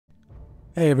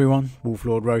Hey everyone,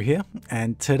 Lord Rho here,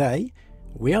 and today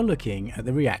we are looking at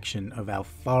the reaction of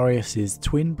Alpharius'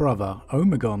 twin brother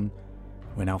Omegon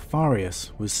when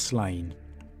Alpharius was slain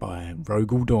by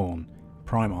Rogal Dorn,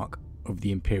 Primarch of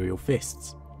the Imperial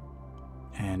Fists.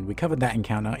 And we covered that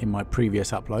encounter in my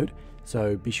previous upload,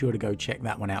 so be sure to go check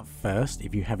that one out first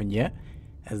if you haven't yet,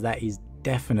 as that is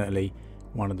definitely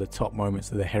one of the top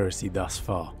moments of the heresy thus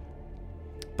far.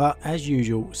 But as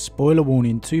usual, spoiler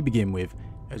warning to begin with,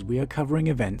 as we are covering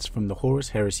events from the Horus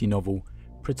Heresy novel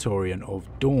Praetorian of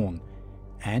Dawn.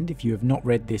 And if you have not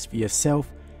read this for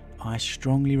yourself, I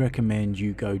strongly recommend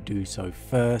you go do so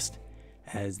first,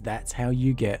 as that's how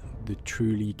you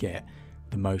truly get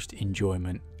the most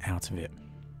enjoyment out of it.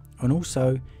 And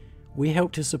also, we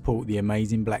help to support the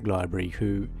amazing Black Library,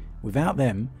 who, without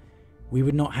them, we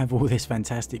would not have all this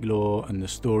fantastic lore and the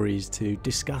stories to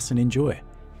discuss and enjoy,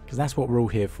 because that's what we're all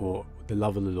here for, the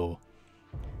love of the lore.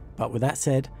 But with that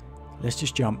said, let's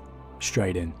just jump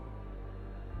straight in.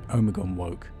 Omegon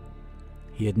woke.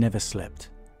 He had never slept,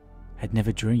 had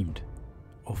never dreamed,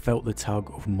 or felt the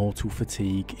tug of mortal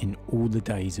fatigue in all the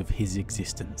days of his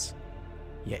existence.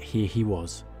 Yet here he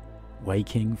was,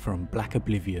 waking from black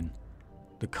oblivion,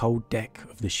 the cold deck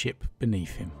of the ship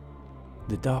beneath him,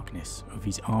 the darkness of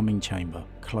his arming chamber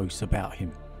close about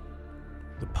him.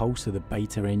 The pulse of the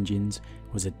beta engines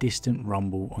was a distant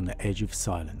rumble on the edge of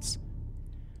silence.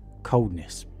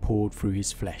 Coldness poured through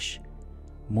his flesh.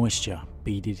 Moisture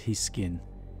beaded his skin.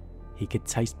 He could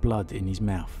taste blood in his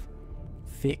mouth,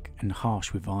 thick and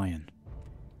harsh with iron.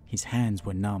 His hands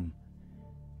were numb,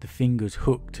 the fingers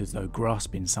hooked as though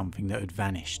grasping something that had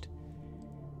vanished.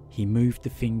 He moved the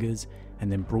fingers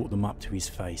and then brought them up to his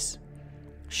face.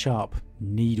 Sharp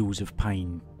needles of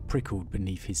pain prickled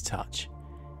beneath his touch.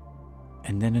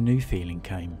 And then a new feeling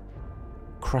came,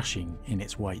 crushing in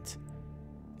its weight.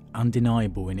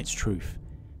 Undeniable in its truth,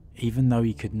 even though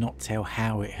he could not tell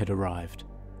how it had arrived.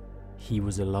 He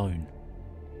was alone.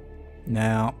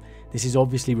 Now, this is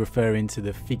obviously referring to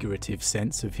the figurative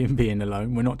sense of him being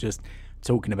alone. We're not just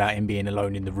talking about him being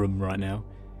alone in the room right now.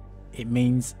 It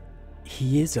means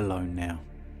he is alone now.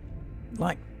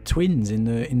 Like twins in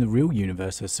the real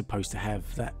universe are supposed to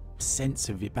have that sense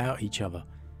of about each other.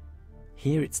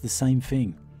 Here it's the same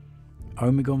thing.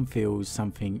 Omegon feels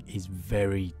something is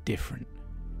very different.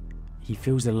 He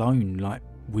feels alone, like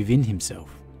within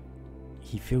himself.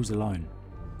 He feels alone.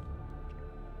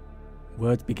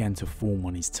 Words began to form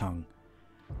on his tongue,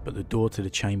 but the door to the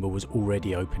chamber was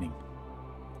already opening.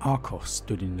 Arcos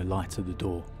stood in the light of the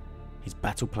door, his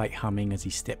battle plate humming as he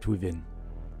stepped within.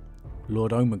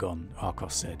 Lord Omegon,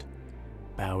 Arcos said,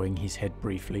 bowing his head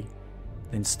briefly,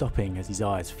 then stopping as his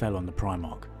eyes fell on the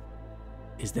Primarch.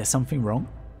 Is there something wrong?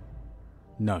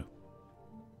 No.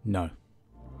 No.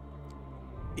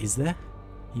 Is there?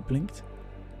 He blinked.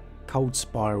 Cold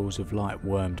spirals of light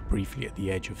wormed briefly at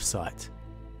the edge of sight.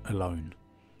 Alone.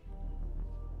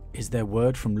 Is there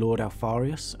word from Lord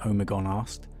Alpharius? Omegon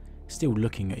asked, still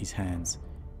looking at his hands.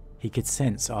 He could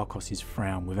sense Arcos's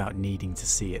frown without needing to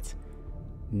see it.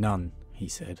 None, he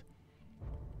said.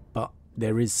 But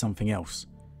there is something else.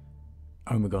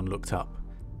 Omegon looked up,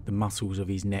 the muscles of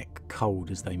his neck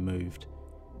cold as they moved.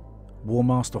 War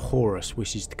Master Horus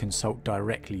wishes to consult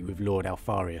directly with Lord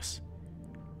Alpharius.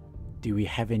 Do we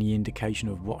have any indication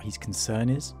of what his concern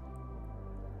is?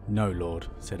 No, Lord,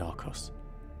 said Arcos.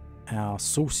 Our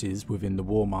sources within the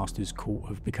War Master's court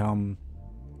have become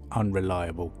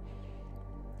unreliable.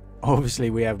 Obviously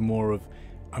we have more of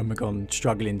Omegon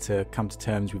struggling to come to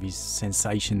terms with his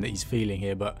sensation that he's feeling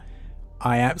here, but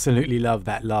I absolutely love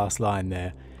that last line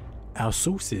there. Our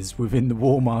sources within the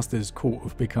War Master's court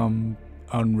have become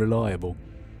unreliable.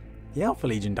 The Alpha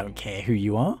Legion don't care who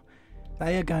you are.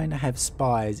 They are going to have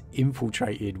spies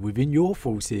infiltrated within your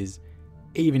forces,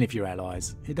 even if you're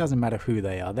allies. It doesn't matter who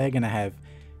they are. They're going to have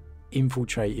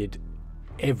infiltrated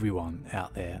everyone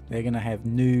out there. They're going to have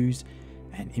news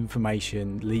and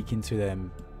information leaking to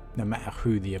them, no matter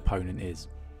who the opponent is.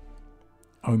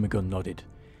 Omegon nodded,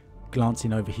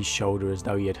 glancing over his shoulder as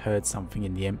though he had heard something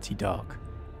in the empty dark.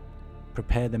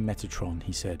 Prepare the Metatron,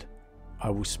 he said. I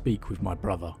will speak with my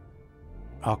brother.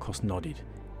 Arcos nodded,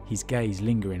 his gaze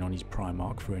lingering on his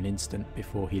Primarch for an instant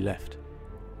before he left.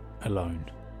 Alone.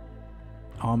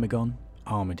 Omegon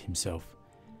armoured himself,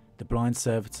 the blind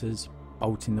servitors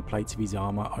bolting the plates of his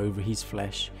armour over his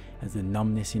flesh as the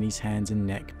numbness in his hands and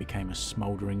neck became a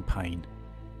smouldering pain.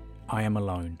 I am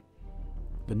alone.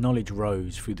 The knowledge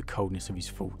rose through the coldness of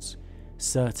his thoughts,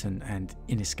 certain and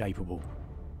inescapable,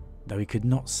 though he could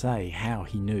not say how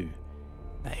he knew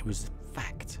that it was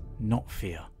fact, not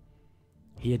fear.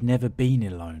 He had never been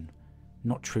alone,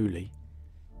 not truly.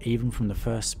 Even from the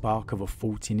first spark of a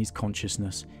fault in his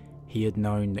consciousness, he had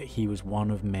known that he was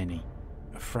one of many,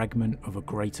 a fragment of a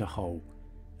greater whole,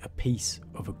 a piece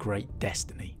of a great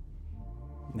destiny.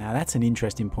 Now that's an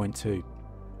interesting point too,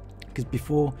 because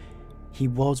before he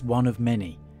was one of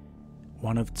many,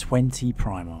 one of 20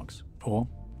 Primarchs, or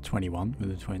 21 with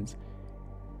the twins.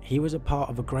 He was a part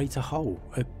of a greater whole,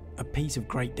 a piece of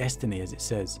great destiny, as it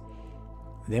says.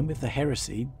 Then with the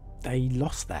heresy, they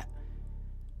lost that.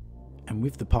 And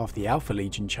with the path the Alpha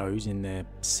Legion chose in their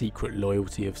secret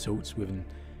loyalty of sorts, with an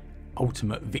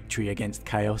ultimate victory against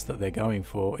chaos that they're going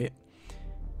for,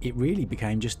 it really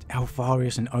became just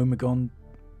Alpharius and Omegon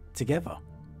together.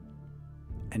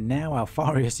 And now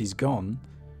Alpharius is gone,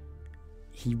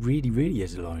 he really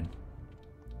is alone.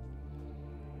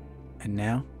 And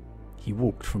now he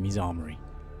walked from his armoury,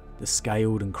 the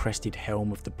scaled and crested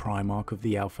helm of the Primarch of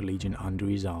the Alpha Legion under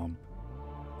his arm.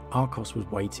 Arcos was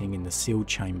waiting in the sealed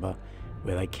chamber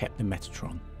where they kept the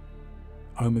Metatron.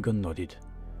 Omegon nodded,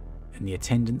 and the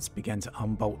attendants began to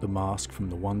unbolt the mask from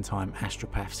the one-time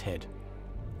astropath's head.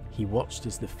 He watched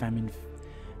as the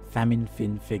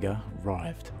famine-thin figure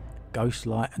writhed, ghost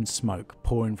light and smoke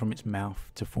pouring from its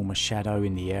mouth to form a shadow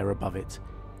in the air above it,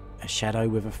 a shadow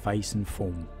with a face and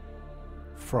form.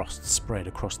 Frost spread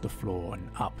across the floor and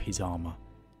up his armour.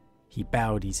 He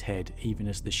bowed his head even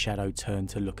as the shadow turned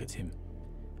to look at him.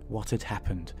 What had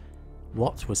happened?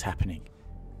 What was happening?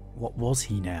 What was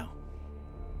he now?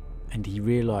 And he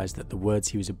realised that the words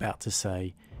he was about to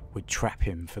say would trap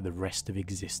him for the rest of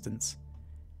existence.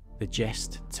 The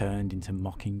jest turned into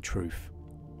mocking truth.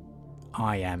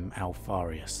 "I am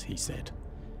Alpharius," he said.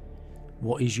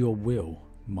 "What is your will,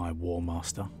 my War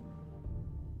Master?"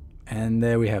 And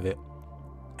there we have it.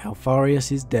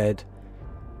 Alpharius is dead.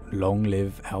 Long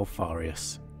live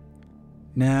Alpharius.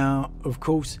 Now, of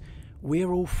course,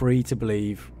 we're all free to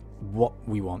believe what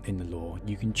we want in the lore.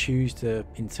 You can choose to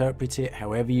interpret it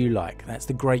however you like. That's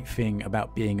the great thing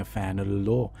about being a fan of the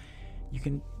lore. You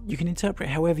can interpret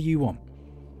it however you want.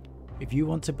 If you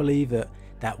want to believe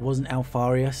that wasn't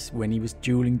Alpharius when he was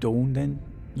dueling Dorn, then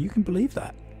you can believe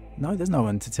that. No, there's no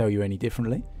one to tell you any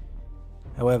differently.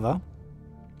 However,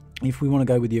 if we want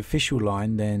to go with the official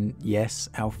line, then yes,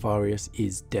 Alpharius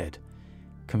is dead.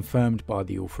 Confirmed by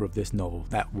the author of this novel,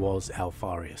 that was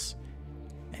Alpharius.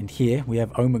 And here we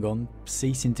have Omegon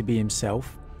ceasing to be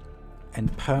himself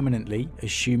and permanently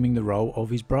assuming the role of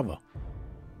his brother.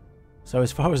 So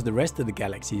as far as the rest of the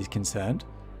galaxy is concerned,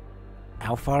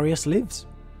 Alpharius lives.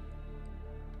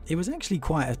 It was actually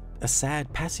quite a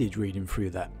sad passage reading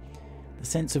through that. The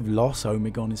sense of loss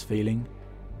Omegon is feeling.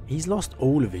 He's lost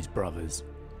all of his brothers.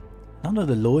 None of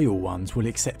the loyal ones will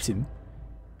accept him,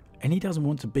 and he doesn't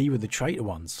want to be with the traitor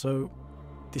ones, so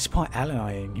despite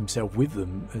allying himself with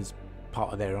them as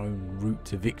part of their own route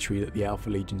to victory that the Alpha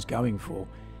Legion's going for,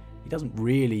 he doesn't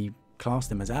really class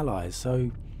them as allies,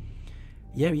 so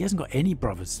yeah, he hasn't got any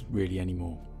brothers really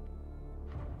anymore.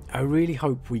 I really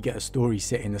hope we get a story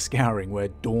set in the Scouring where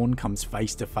Dorn comes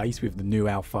face to face with the new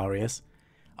Alpharius.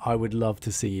 I would love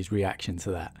to see his reaction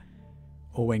to that.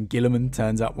 Or when Gilliman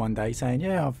turns up one day saying,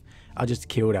 "Yeah, I just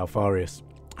killed Alpharius."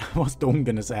 What's Dorn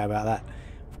going to say about that?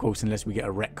 Of course, unless we get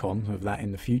a retcon of that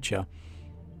in the future.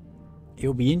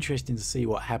 It'll be interesting to see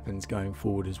what happens going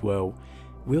forward as well.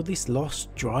 Will this loss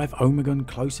drive Omegon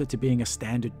closer to being a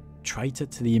standard traitor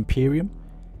to the Imperium?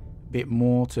 A bit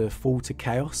more to fall to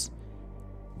chaos?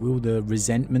 Will the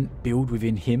resentment build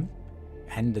within him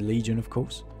and the Legion, of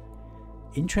course?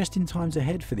 Interesting times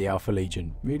ahead for the Alpha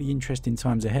Legion. Really interesting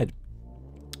times ahead.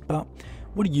 But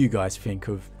what do you guys think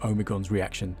of Omegon's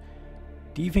reaction?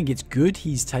 Do you think it's good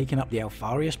he's taken up the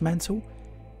Alpharius mantle?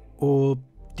 Or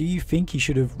do you think he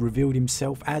should have revealed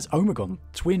himself as Omegon,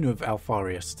 twin of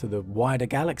Alpharius, to the wider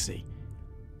galaxy?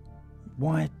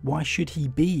 Why should he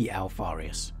be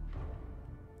Alpharius?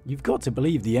 You've got to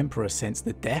believe the Emperor sensed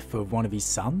the death of one of his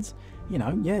sons. You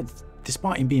know, yeah,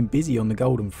 despite him being busy on the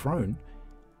Golden Throne.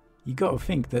 You got to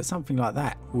think that something like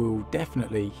that he'll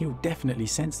definitely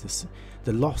sense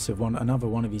the loss of another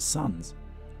one of his sons.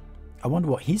 I wonder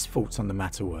what his thoughts on the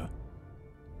matter were.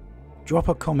 Drop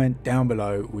a comment down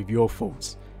below with your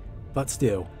thoughts. But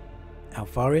still,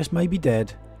 Alpharius may be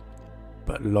dead,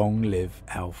 but long live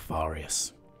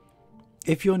Alpharius.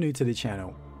 If you're new to the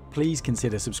channel, please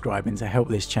consider subscribing to help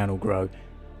this channel grow.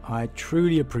 I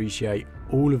truly appreciate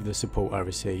all of the support I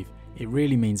receive. It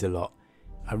really means a lot.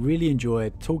 I really enjoy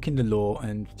talking the lore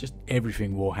and just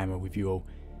everything Warhammer with you all.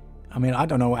 I mean, I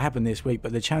don't know what happened this week,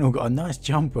 but the channel got a nice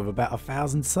jump of about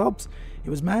 1,000 subs. It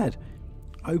was mad.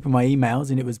 I opened my emails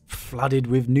and it was flooded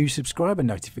with new subscriber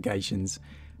notifications.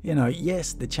 You know,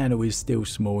 yes, the channel is still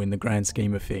small in the grand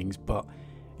scheme of things, but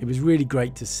it was really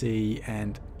great to see,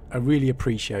 and I really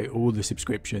appreciate all the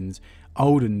subscriptions,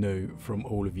 old and new, from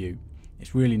all of you.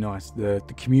 It's really nice. The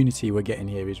community we're getting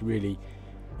here is really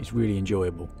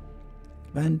enjoyable.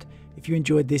 And if you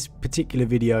enjoyed this particular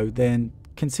video, then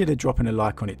consider dropping a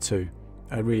like on it too.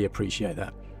 I really appreciate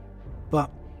that. But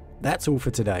that's all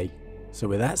for today. So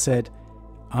with that said,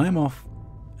 I'm off,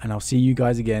 and I'll see you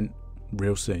guys again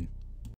real soon.